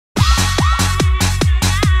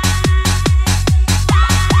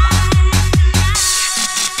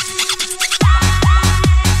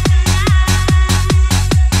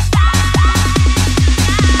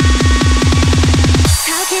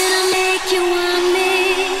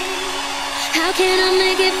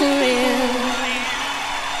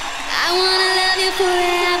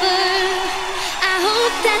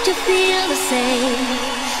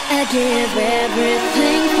give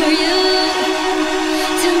everything for you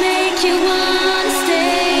to make you wanna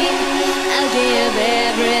stay. I'll give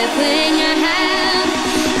everything I have.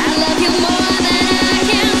 I love you more than I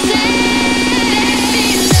can say. Let me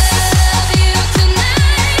love you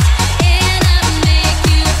tonight, and I'll make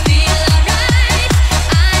you feel alright.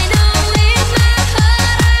 I know in my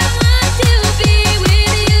heart I want to be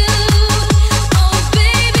with you. Oh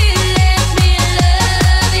baby, let me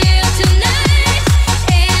love you tonight,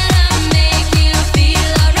 and I'll make you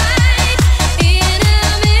feel alright. In a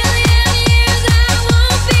million years I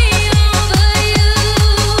won't be over you.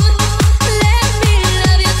 Let me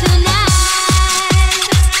love you tonight.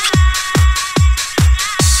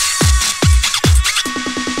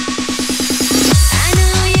 I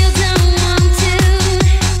know you don't want to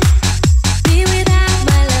be without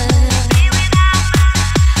my love.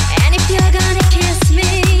 And if you're gonna kiss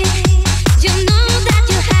me, you know that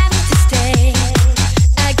you have to stay.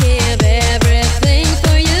 I give everything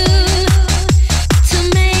for you to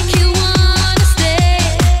make you wanna stay.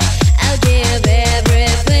 I'll give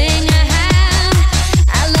everything I have.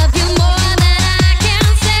 I love you more than I can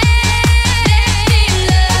say. Let me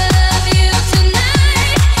love you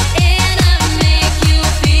tonight, and I'll make you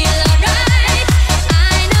feel alright.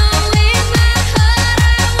 I know in my heart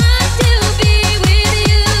I want to be with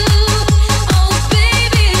you. Oh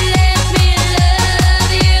baby, let me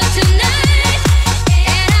love you tonight,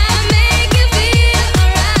 and I'll make you feel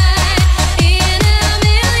alright. In a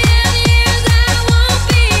million years I won't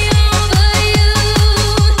be over you.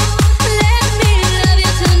 Let me love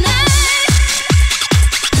you tonight.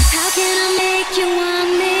 How can I make you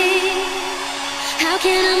want me? How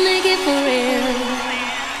can I make it for real?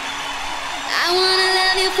 I wanna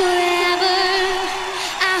love you forever.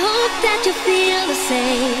 I hope that you feel the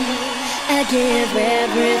same. I give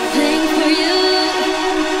everything for you.